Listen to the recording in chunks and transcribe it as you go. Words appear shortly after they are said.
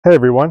Hey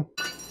everyone,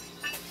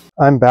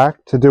 I'm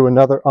back to do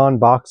another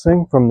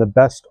unboxing from the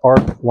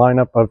Bestarc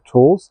lineup of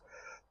tools.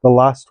 The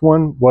last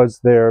one was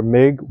their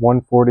MIG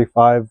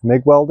 145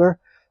 MIG welder,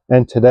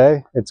 and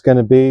today it's going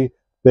to be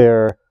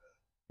their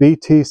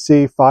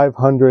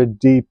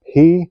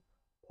BTC500DP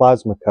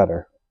plasma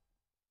cutter.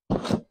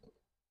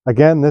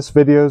 Again, this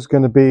video is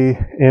going to be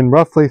in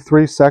roughly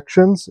 3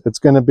 sections. It's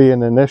going to be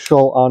an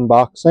initial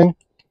unboxing,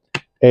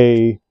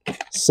 a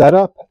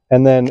setup,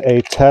 and then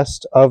a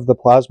test of the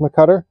plasma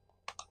cutter.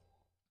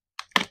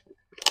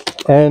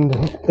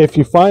 And if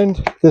you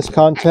find this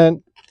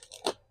content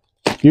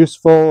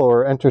useful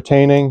or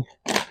entertaining,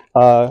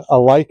 a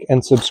like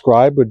and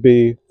subscribe would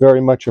be very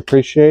much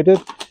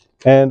appreciated.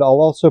 And I'll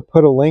also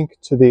put a link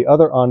to the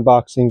other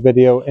unboxing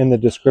video in the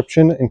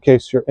description in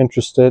case you're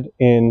interested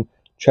in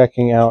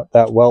checking out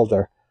that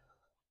welder.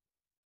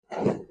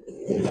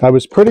 I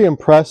was pretty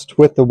impressed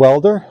with the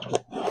welder,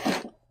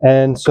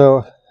 and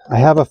so I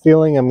have a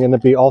feeling I'm going to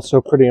be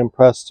also pretty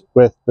impressed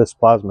with this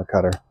plasma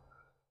cutter.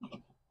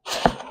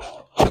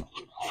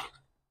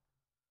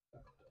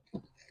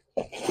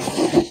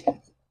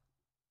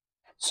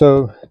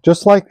 So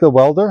just like the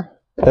welder,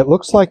 it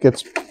looks like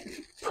it's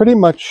pretty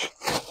much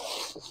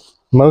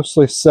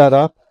mostly set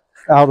up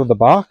out of the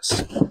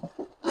box.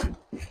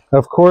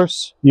 Of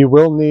course, you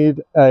will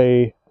need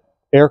an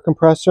air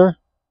compressor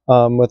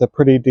with a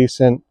pretty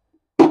decent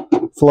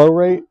flow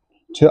rate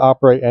to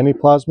operate any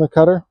plasma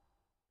cutter.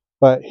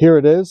 But here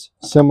it is,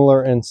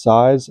 similar in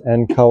size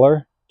and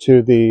color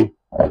to the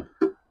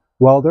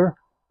welder.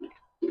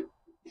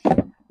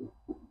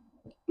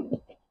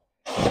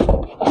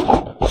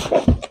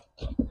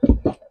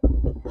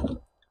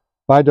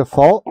 By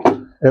default,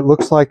 it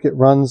looks like it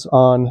runs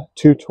on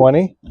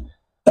 220,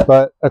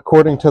 but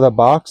according to the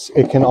box,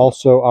 it can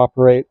also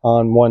operate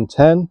on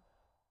 110,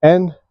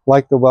 and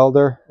like the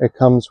welder, it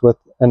comes with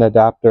an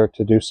adapter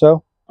to do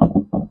so.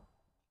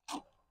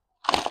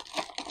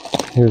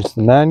 Here's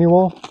the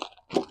manual.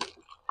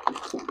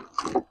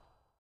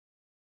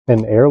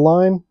 An air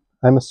line,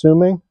 I'm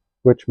assuming,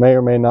 which may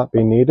or may not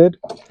be needed.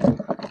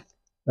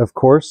 Of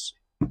course,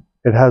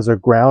 it has a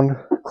ground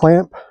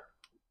clamp,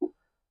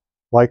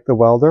 like the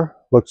welder.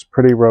 Looks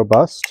pretty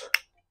robust.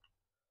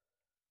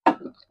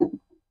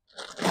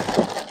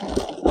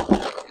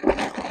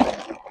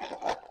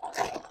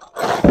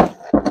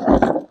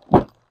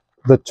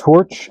 The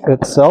torch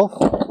itself,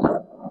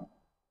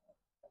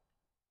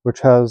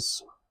 which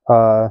has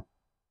a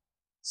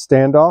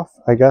standoff,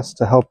 I guess,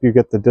 to help you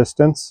get the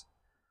distance.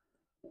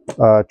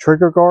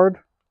 Trigger guard.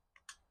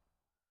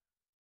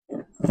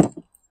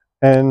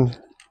 And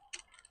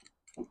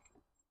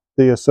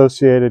the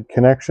associated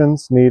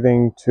connections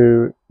needed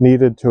to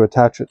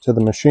attach it to the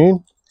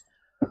machine.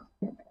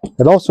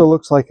 It also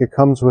looks like it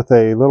comes with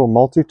a little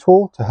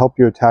multi-tool to help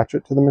you attach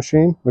it to the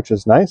machine, which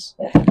is nice.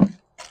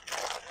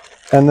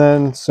 And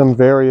then some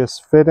various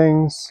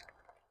fittings,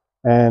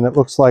 and it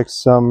looks like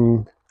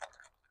some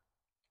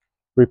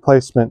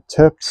replacement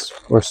tips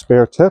or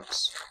spare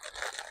tips.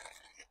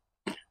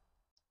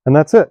 And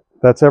that's it.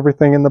 That's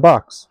everything in the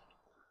box.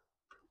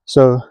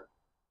 So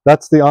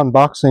that's the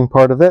unboxing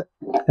part of it.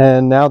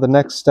 And now the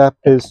next step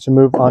is to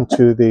move on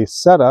to the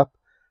setup,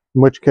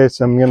 in which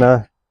case I'm going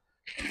to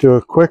do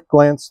a quick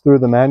glance through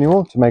the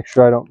manual to make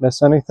sure I don't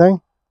miss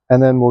anything.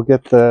 And then we'll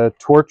get the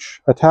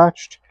torch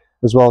attached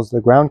as well as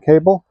the ground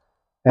cable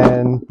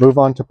and move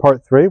on to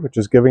part 3, which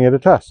is giving it a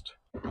test.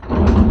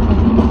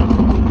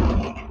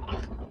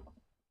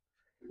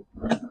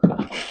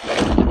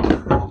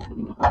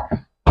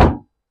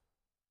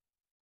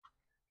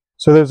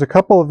 So there's a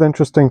couple of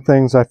interesting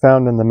things I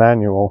found in the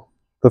manual.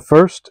 The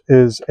first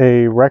is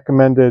a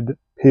recommended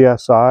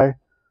PSI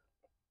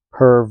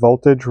per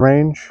voltage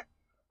range,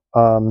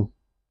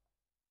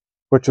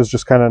 which is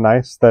just kind of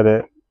nice that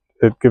it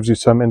gives you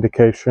some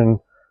indication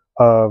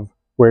of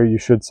where you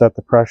should set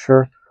the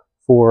pressure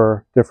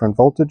for different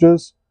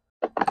voltages.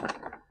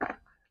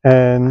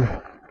 And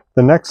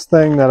the next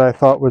thing that I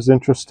thought was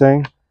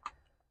interesting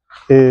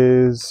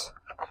is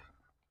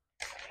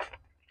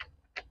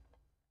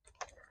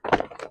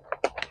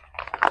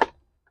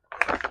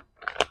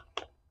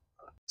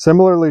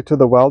similarly to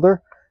the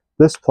welder,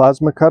 this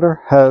plasma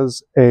cutter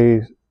has a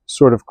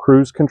sort of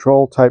cruise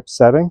control type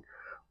setting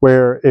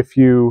where if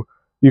you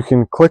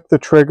can click the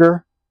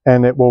trigger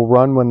and it will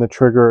run when the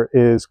trigger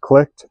is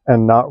clicked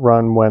and not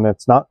run when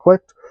it's not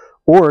clicked,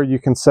 or you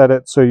can set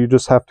it so you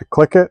just have to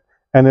click it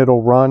and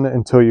it'll run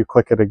until you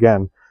click it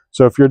again.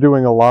 So if you're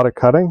doing a lot of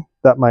cutting,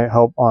 that might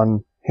help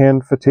on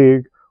hand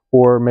fatigue,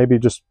 or maybe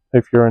just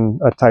if you're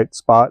in a tight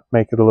spot,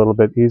 make it a little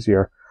bit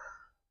easier.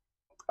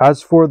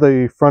 As for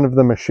the front of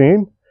the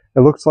machine,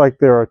 it looks like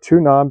there are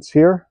 2 knobs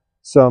here,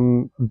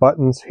 some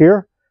buttons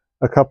here,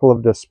 a couple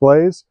of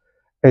displays,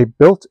 a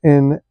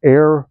built-in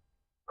air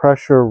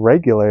pressure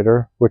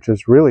regulator, which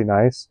is really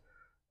nice,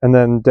 and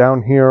then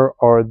down here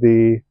are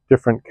the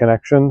different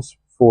connections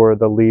for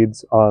the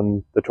leads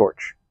on the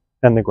torch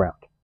and the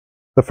ground.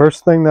 The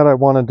first thing that I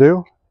want to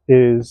do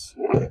is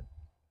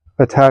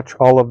attach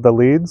all of the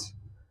leads.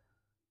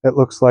 It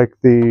looks like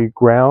the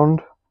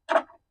ground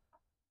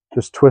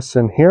just twists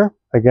in here.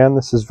 Again,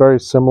 this is very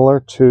similar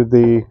to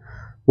the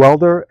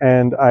welder,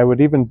 and I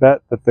would even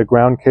bet that the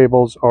ground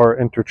cables are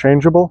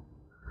interchangeable.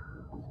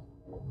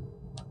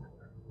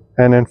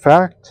 And in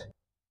fact,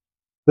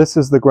 this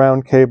is the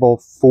ground cable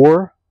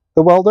for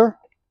the welder,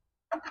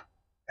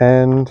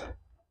 and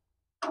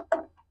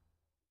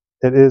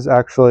it is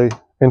actually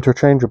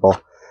interchangeable.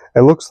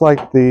 It looks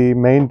like the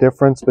main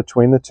difference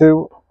between the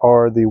two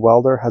are the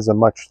welder has a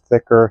much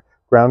thicker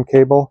ground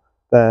cable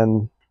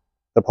than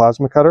the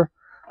plasma cutter,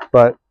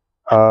 but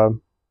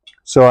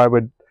so I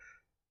would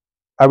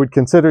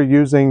consider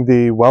using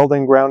the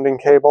welding grounding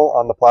cable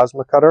on the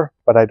plasma cutter,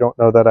 but I don't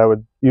know that I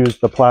would use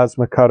the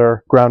plasma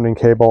cutter grounding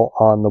cable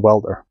on the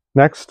welder.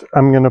 Next,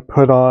 I'm going to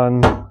put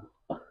on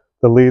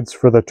the leads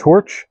for the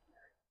torch.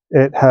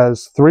 It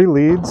has 3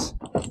 leads.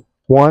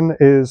 One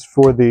is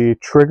for the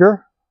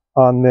trigger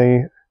on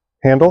the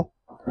handle.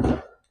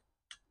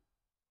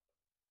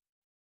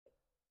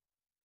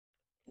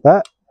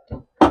 That.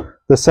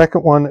 The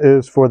second one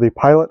is for the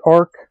pilot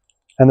arc,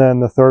 and then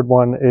the third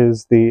one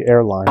is the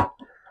airline.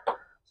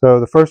 So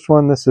the first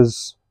one, this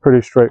is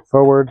pretty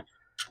straightforward.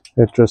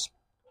 It just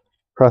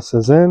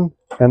presses in,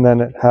 and then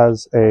it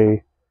has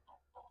a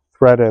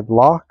threaded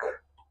lock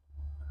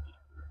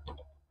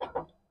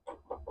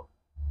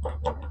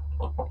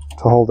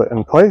to hold it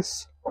in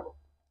place.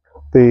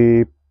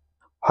 The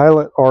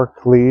pilot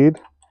arc lead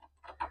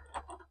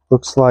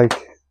looks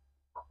like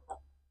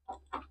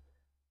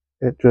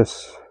it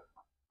just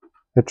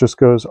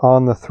goes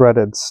on the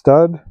threaded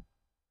stud,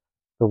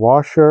 the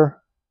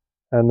washer,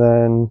 and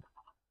then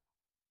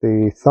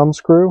the thumb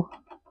screw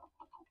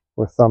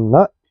or thumb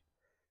nut.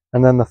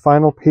 And then the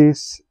final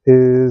piece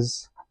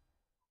is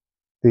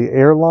the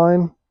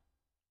airline,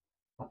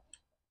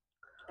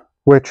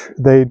 which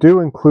they do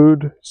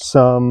include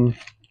some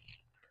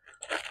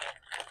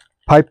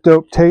pipe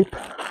dope tape,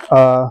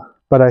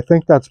 but I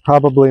think that's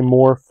probably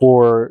more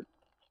for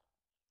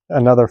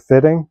another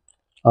fitting.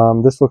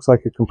 This looks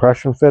like a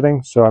compression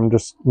fitting, so I'm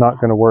just not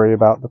going to worry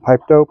about the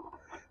pipe dope.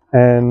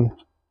 And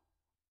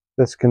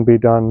this can be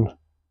done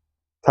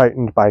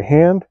tightened by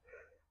hand,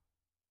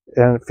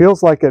 and it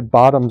feels like it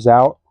bottoms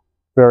out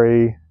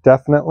very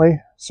definitely,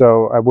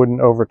 so I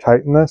wouldn't over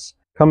tighten this.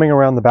 Coming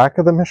around the back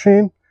of the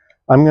machine,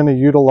 I'm going to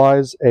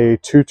utilize a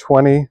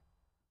 220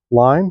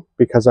 line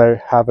because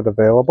I have it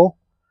available.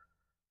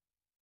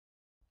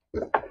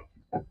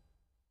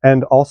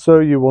 And also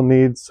you will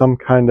need some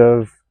kind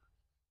of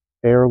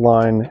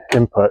airline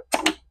input.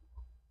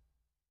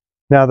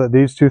 Now that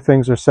these two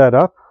things are set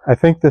up, I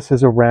think this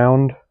is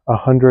around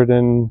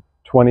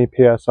 120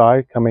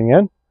 psi coming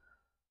in.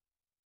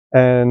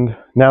 And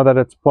now that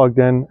it's plugged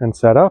in and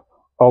set up,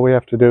 all we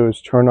have to do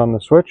is turn on the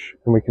switch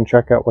and we can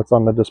check out what's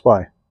on the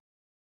display.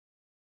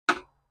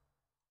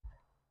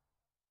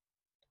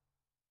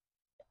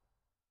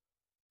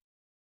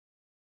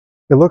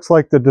 It looks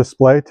like the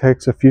display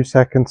takes a few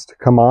seconds to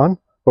come on,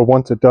 but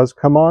once it does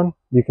come on,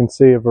 you can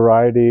see a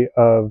variety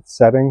of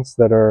settings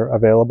that are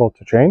available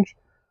to change.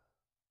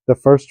 The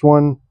first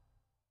one,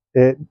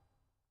 it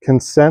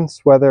can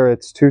sense whether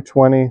it's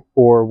 220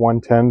 or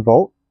 110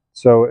 volt,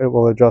 so it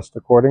will adjust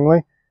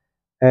accordingly.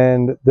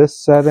 And this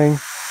setting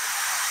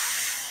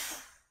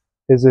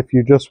is if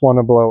you just want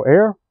to blow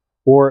air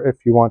or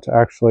if you want to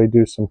actually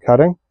do some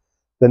cutting.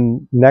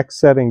 The next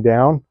setting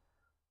down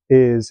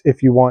is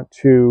if you want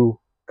to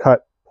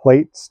cut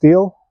plate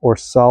steel or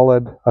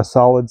a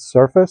solid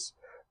surface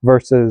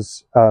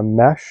versus a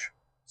mesh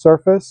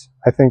surface.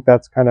 I think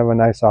that's kind of a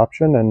nice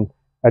option, and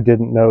I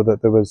didn't know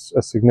that there was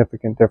a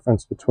significant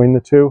difference between the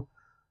two.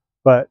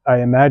 But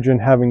I imagine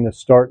having the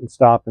start and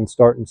stop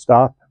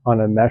on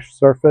a mesh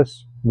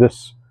surface,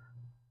 this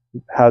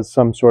has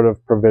some sort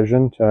of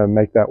provision to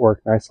make that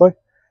work nicely.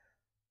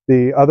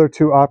 The other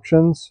two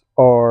options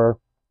are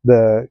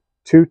the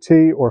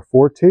 2T or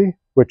 4T,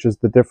 which is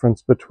the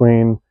difference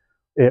between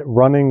it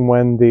running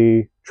when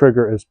the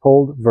trigger is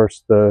pulled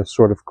versus the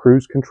sort of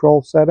cruise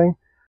control setting.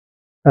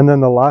 And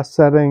then the last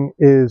setting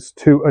is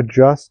to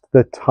adjust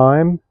the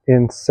time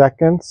in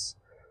seconds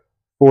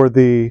for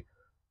the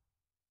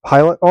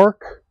pilot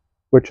arc,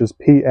 which is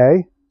PA,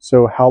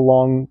 so how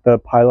long the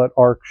pilot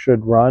arc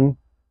should run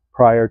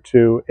prior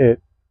to it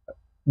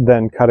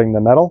then cutting the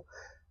metal.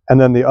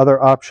 And then the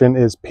other option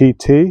is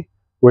PT,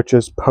 which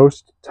is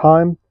post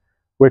time,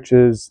 which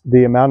is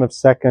the amount of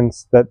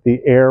seconds that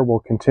the air will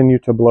continue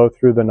to blow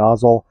through the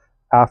nozzle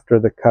after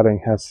the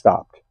cutting has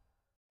stopped.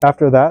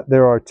 After that,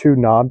 there are two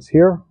knobs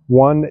here.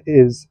 One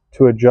is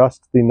to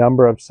adjust the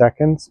number of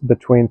seconds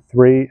between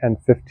 3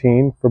 and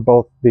 15 for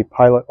both the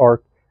pilot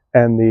arc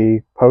and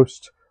the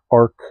post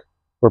arc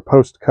or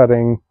post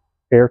cutting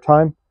air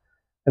time.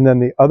 And then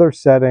the other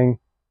setting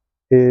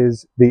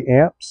is the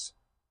amps,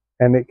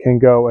 and it can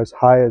go as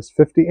high as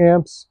 50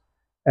 amps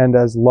and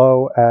as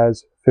low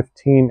as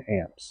 15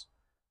 amps.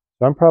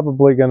 So I'm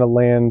probably going to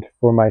land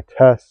for my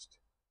test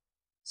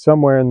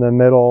somewhere in the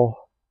middle,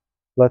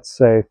 let's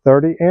say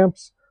 30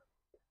 amps.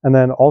 And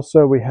then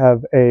also we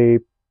have a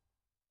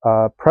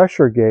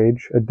pressure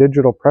gauge, a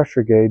digital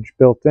pressure gauge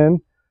built in,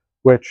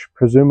 which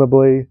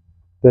presumably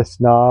this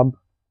knob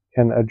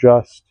can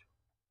adjust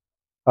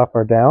up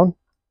or down,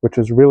 which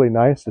is really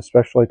nice,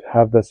 especially to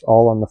have this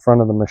all on the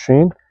front of the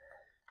machine.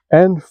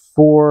 And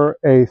for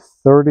a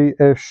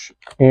 30-ish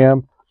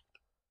amp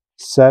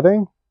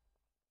setting,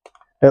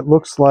 it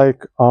looks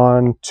like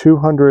on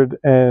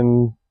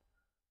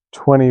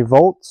 220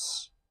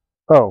 volts.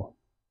 Oh,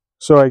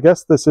 so I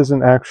guess this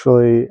isn't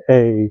actually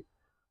a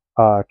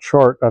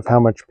chart of how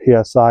much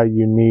PSI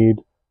you need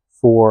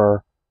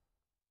for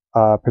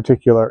a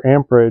particular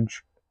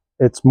amperage.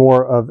 It's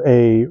more of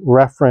a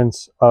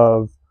reference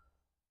of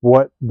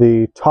what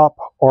the top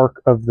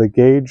arc of the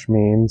gauge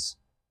means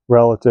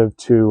relative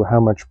to how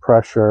much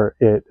pressure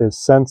it is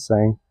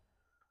sensing.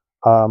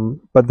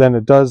 But then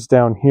it does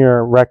down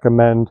here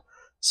recommend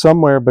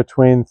somewhere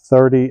between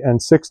 30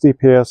 and 60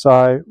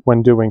 psi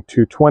when doing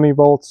 220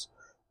 volts,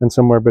 and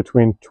somewhere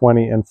between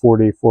 20 and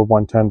 40 for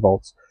 110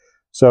 volts.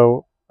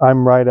 So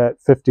I'm right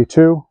at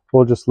 52.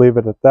 We'll just leave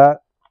it at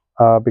that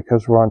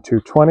because we're on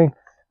 220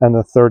 and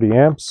the 30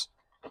 amps,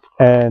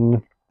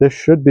 and this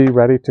should be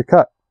ready to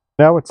cut.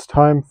 Now it's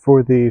time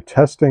for the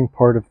testing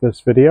part of this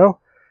video,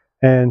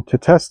 and to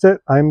test it,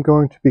 I'm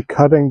going to be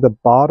cutting the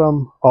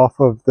bottom off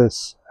of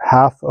this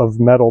half of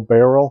metal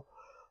barrel.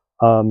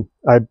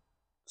 I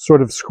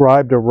sort of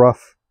scribed a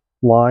rough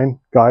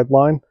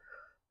guideline,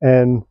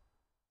 and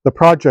the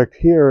project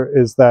here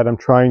is that I'm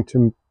trying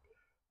to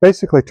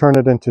basically turn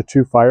it into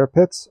 2 fire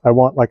pits. I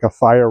want like a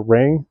fire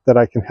ring that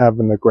I can have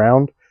in the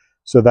ground,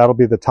 so that'll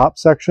be the top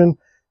section,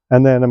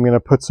 and then I'm going to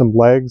put some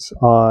legs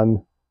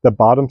on the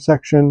bottom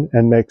section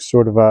and make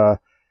sort of a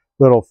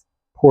little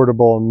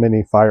portable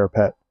mini fire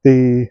pit.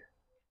 The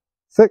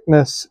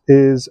thickness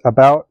is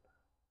about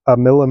 1.5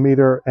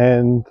 millimeters.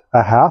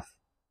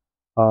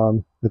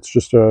 It's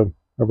just a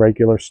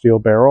regular steel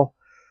barrel,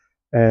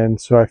 and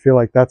so I feel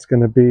like that's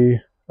going to be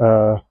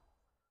a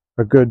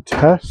good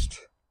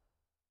test.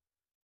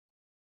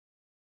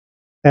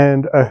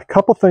 And a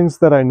couple things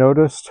that I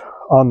noticed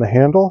on the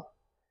handle: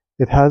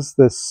 it has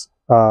this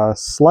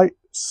slight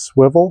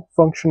swivel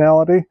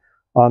functionality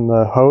on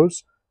the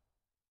hose,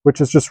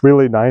 which is just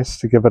really nice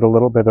to give it a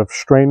little bit of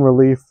strain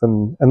relief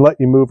and let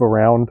you move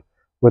around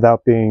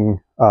without being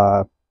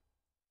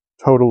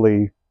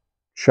totally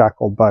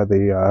shackled by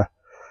the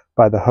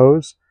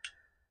hose.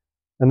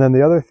 And then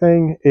the other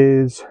thing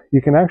is you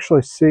can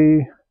actually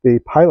see the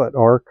pilot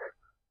arc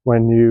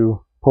when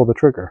you pull the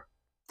trigger.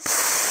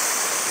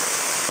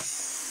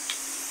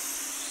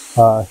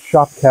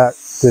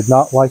 Shopcat did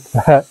not like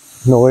that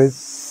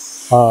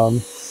noise,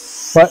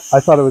 but I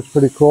thought it was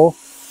pretty cool.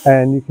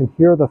 And you can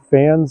hear the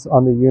fans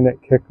on the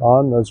unit kick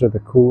on. Those are the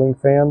cooling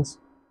fans.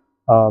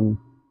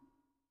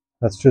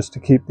 That's just to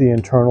keep the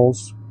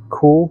internals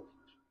cool.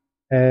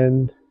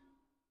 And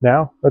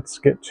now let's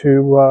get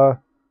to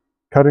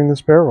cutting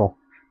this barrel.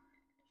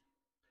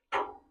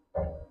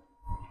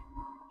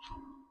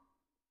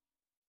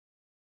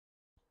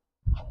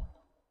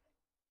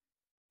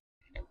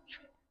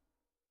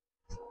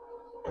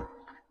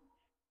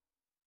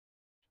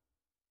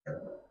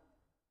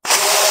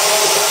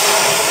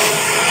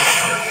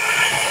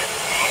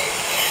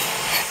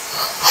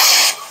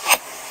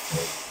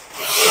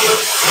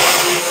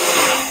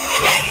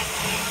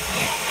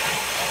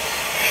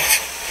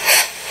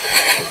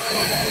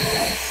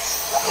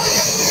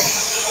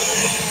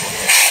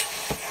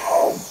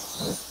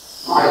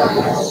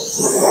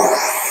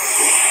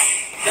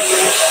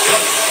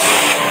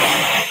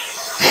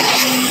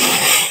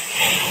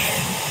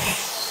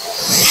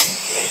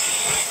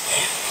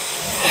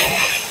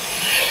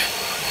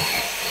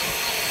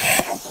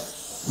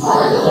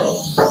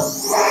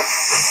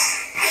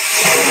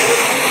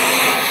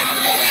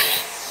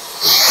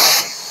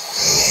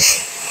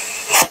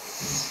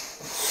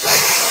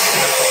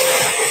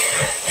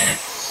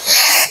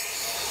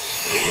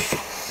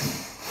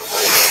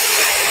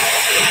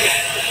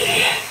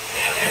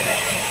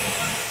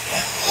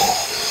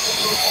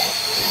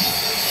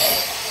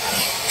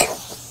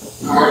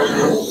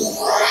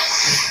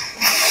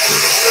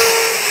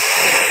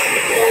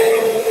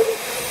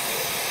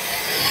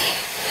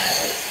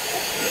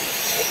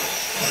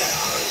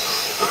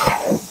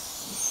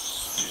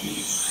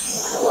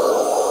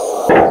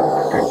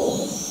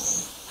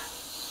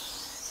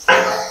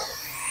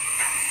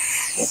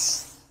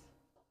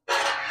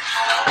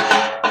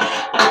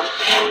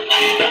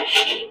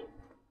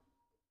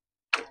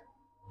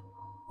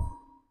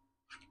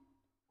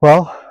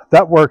 Well,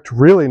 that worked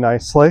really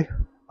nicely.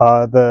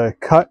 The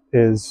cut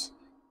is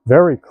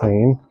very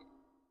clean.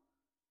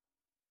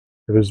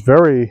 It was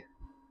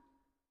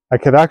I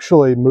could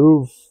actually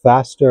move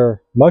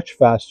faster, much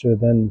faster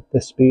than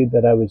the speed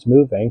that I was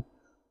moving.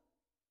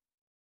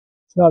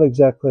 It's not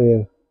exactly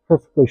a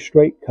perfectly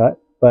straight cut,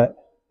 but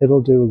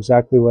it'll do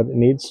exactly what it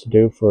needs to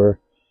do for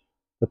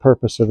the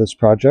purpose of this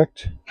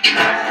project.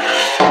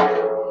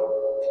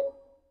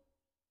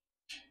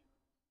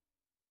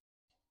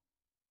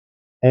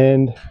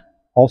 And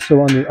also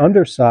on the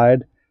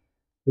underside,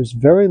 there's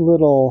very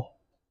little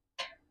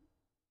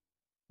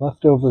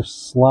leftover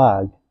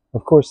slag.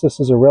 Of course,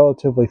 this is a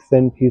relatively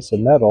thin piece of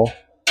metal,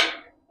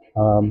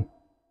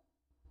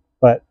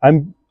 but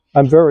I'm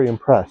I'm very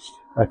impressed.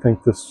 I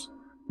think this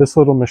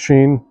little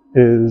machine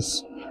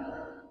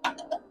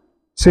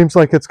seems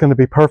like it's going to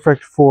be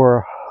perfect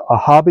for a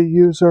hobby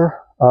user,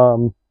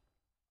 you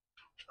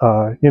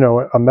know,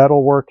 a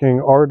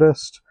metalworking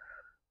artist,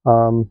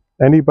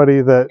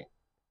 anybody that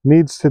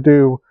needs to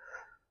do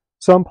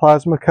some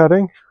plasma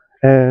cutting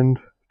and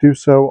do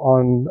so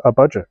on a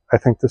budget. I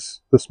think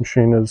this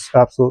machine is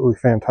absolutely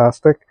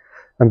fantastic.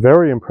 I'm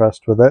very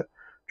impressed with it,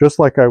 just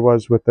like I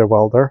was with the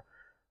welder.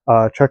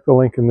 Check the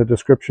link in the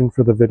description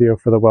for the video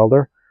for the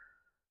welder.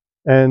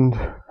 And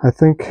I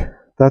think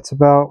that's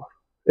about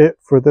it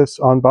for this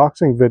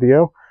unboxing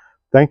video.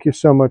 Thank you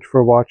so much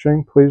for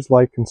watching. Please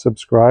like and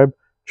subscribe.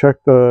 Check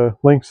the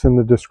links in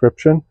the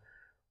description.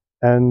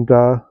 And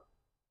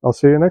I'll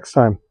see you next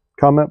time.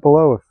 Comment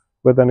below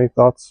with any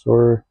thoughts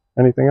or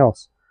anything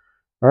else.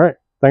 All right.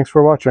 Thanks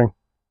for watching.